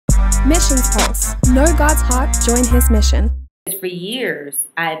Missions Pulse. Know God's heart, join His mission. For years,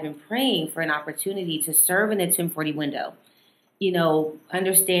 I had been praying for an opportunity to serve in the 1040 window. You know,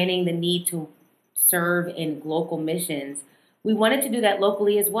 understanding the need to serve in local missions. We wanted to do that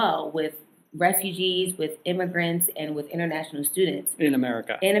locally as well, with refugees, with immigrants, and with international students. In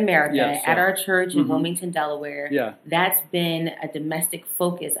America. Yes, at our church in Wilmington, Delaware. Yeah. That's been a domestic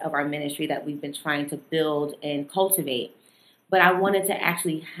focus of our ministry that we've been trying to build and cultivate. But I wanted to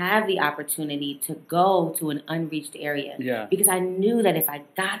actually have the opportunity to go to an unreached area. Because I knew that if I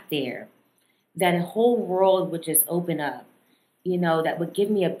got there, that a whole world would just open up, you know, that would give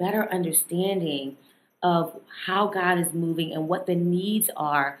me a better understanding of how God is moving and what the needs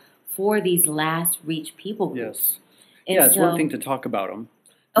are for these last reach people groups. And it's one thing to talk about them,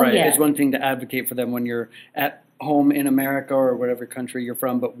 right? It's one thing to advocate for them when you're at home in America or whatever country you're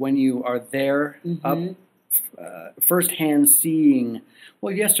from, but when you are there up firsthand seeing,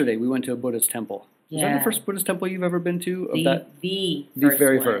 well, yesterday we went to a Buddhist temple. Is that the first Buddhist temple you've ever been to? The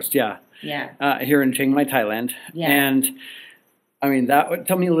very first, here in Chiang Mai, Thailand. And I mean,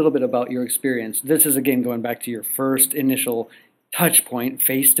 tell me a little bit about your experience. This is, again, going back to your first initial touch point,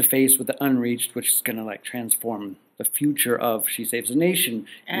 face-to-face with the unreached, which is going to, like, transform the future of She Saves a Nation,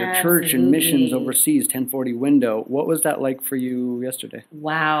 your church and missions overseas, 1040 window. What was that like for you yesterday?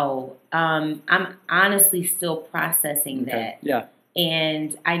 Wow. I'm honestly still processing that. Yeah.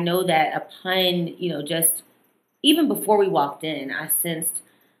 And I know that upon, you know, just even before we walked in, I sensed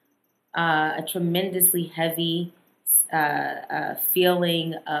a tremendously heavy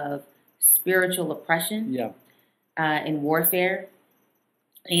feeling of spiritual oppression and warfare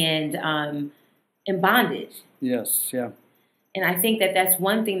and bondage. And I think that that's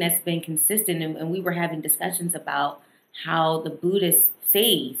one thing that's been consistent, and we were having discussions about how the Buddhist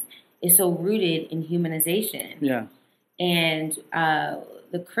faith is so rooted in humanization. And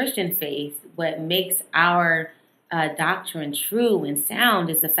the Christian faith, what makes our doctrine true and sound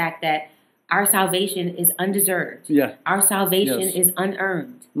is the fact that our salvation is undeserved. Our salvation is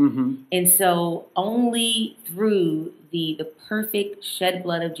unearned. And so only through the perfect shed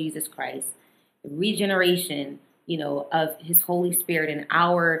blood of Jesus Christ, the regeneration, you know, of His Holy Spirit, and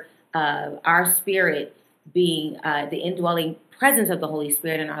our spirit being the indwelling presence of the Holy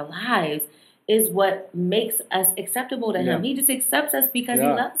Spirit in our lives, is what makes us acceptable to Him. He just accepts us because He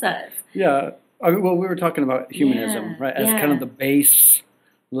loves us. I mean, well, we were talking about humanism, right? As kind of the base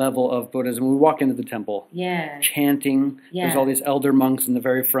level of Buddhism. We walk into the temple, chanting. There's all these elder monks in the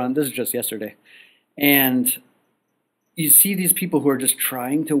very front. This is just yesterday. And you see these people who are just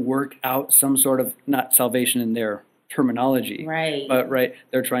trying to work out some sort of, not salvation in their terminology, but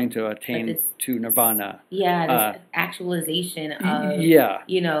they're trying to attain to nirvana. This actualization of,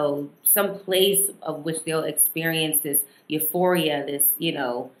 you know, some place of which they'll experience this euphoria, this, you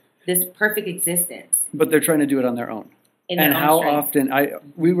know, this perfect existence. But they're trying to do it on their own. And how often,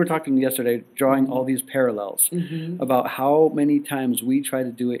 we were talking yesterday, drawing all these parallels about how many times we try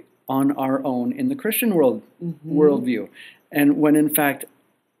to do it on our own in the Christian worldview. And when in fact,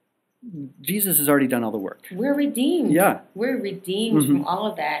 Jesus has already done all the work. We're redeemed. We're redeemed from all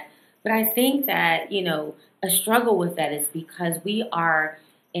of that. But I think that, you know, a struggle with that is because we are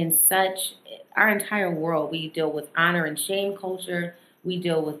in our entire world, we deal with honor and shame culture. We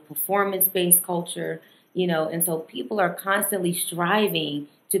deal with performance-based culture. You know, and so people are constantly striving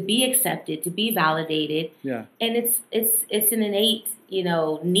to be accepted, to be validated. And it's an innate, you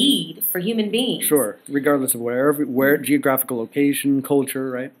know, need for human beings. Regardless of where geographical location,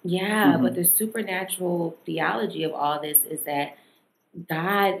 culture, right? But the supernatural theology of all this is that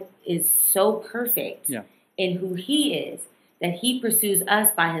God is so perfect in who He is that He pursues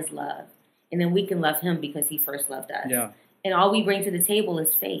us by His love, and then we can love Him because He first loved us. And all we bring to the table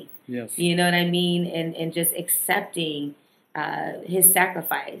is faith. You know what I mean? And just accepting His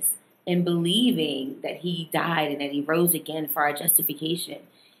sacrifice and believing that He died and that He rose again for our justification.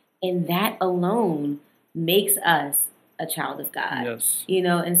 And that alone makes us a child of God. You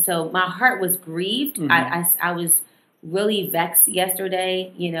know, and so my heart was grieved. I was really vexed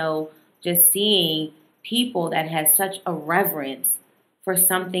yesterday, you know, just seeing people that had such a reverence for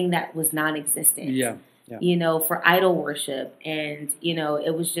something that was non-existent. You know, for idol worship. And, you know, it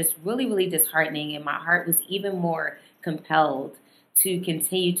was just really, really disheartening. And my heart was even more compelled to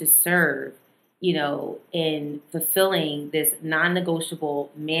continue to serve, you know, in fulfilling this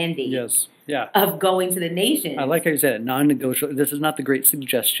non-negotiable mandate of going to the nations. I like how you said it, non-negotiable. This is not the Great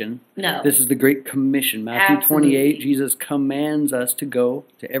Suggestion. No. This is the Great Commission. Matthew 28, Jesus commands us to go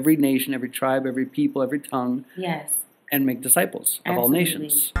to every nation, every tribe, every people, every tongue. And make disciples of all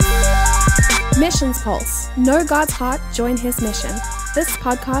nations. Missions Pulse. Know God's heart, join His mission. This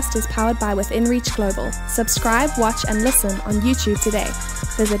podcast is powered by Within Reach Global. Subscribe, watch, and listen on YouTube today.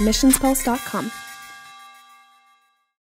 Visit missionspulse.com.